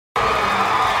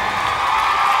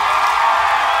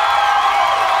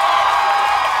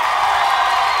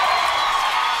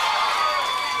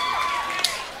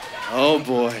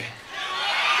boy.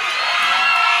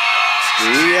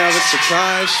 We have a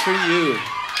surprise for you.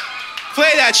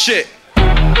 Play that shit.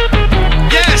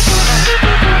 Yes!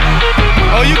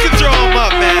 Oh, you can throw them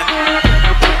up, man.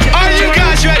 Are you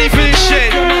guys ready for this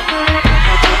shit?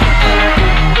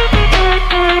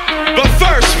 But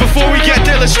first, before we get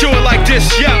there, let's do it like this,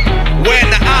 yeah. When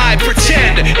I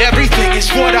pretend everything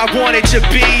is what I want it to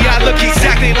be, I look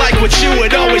exactly like what you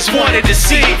had always wanted to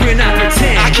see.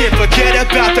 I can't forget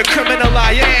about the criminal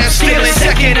I am, stealing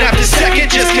second after second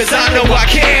just cause I know I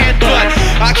can. But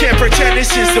I can't pretend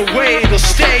this is the way it'll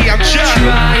stay. I'm just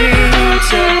trying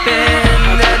to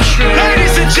bend the truth.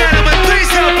 Ladies and gentlemen,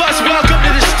 please help us welcome to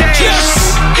the stage.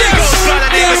 He goes by the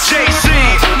name of JC.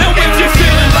 Now if you're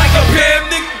feeling like a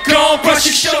pimp, nigga, gon' brush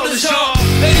your shoulders off.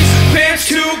 Ladies and pimps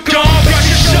too, gon' brush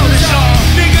your shoulders off.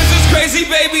 Niggas is crazy,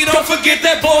 baby, don't forget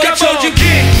that boy told you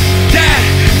get that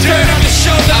dirt on your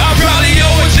shoulder. I probably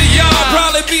owe it to y'all,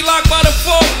 probably be locked by the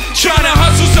fork, trying to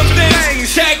hustle some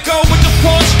things that go with the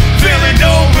Porsche. Feeling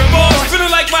no remorse,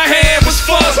 feeling like my hand was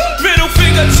fucked. Middle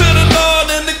finger to the Lord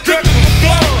and the grip of the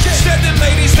ball. Said the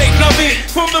ladies, they love it.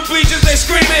 From the bleachers, they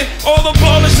screaming. All the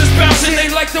ballers is bouncing, they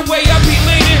like the way I be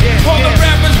leaning. All the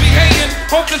rappers be hating,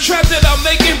 hope the trap that I'm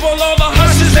making. For all the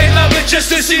hustlers, they love it just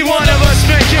to see one of us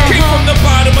make it. Came from the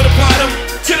bottom of the bottom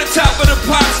to the top of the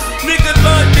pops. Nigga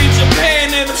London, Japan,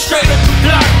 and I'm straight up the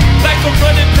block. Like a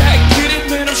running back, get it,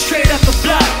 man, I'm straight up the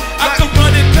block. I can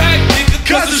run it back, nigga,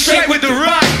 cause I'm straight with the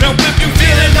rock. Now if you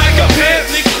feeling like a pimp,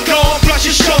 nigga, go and brush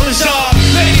your shoulders off.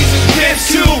 Ladies and pimps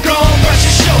too, go and brush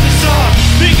your shoulders off.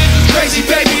 Niggas is crazy,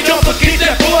 baby, don't forget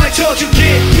that boy told you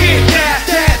get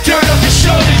that dirt off your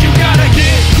shoulders. You gotta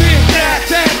get that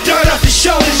dirt off your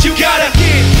shoulders. You gotta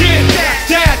get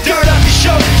that dirt off your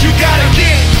shoulders. You gotta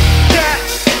get that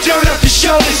dirt off your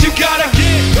shoulders. You gotta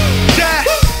get that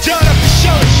dirt off your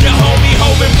shoulders. Your homie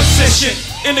home in position.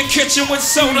 In the kitchen with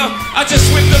soda, I just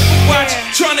whipped up a watch,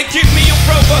 trying to give me a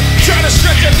rover, trying to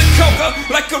stretch out the coca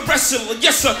like a wrestler.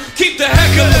 Yes sir, keep the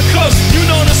heckler close. You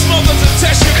know the smokers are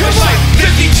testing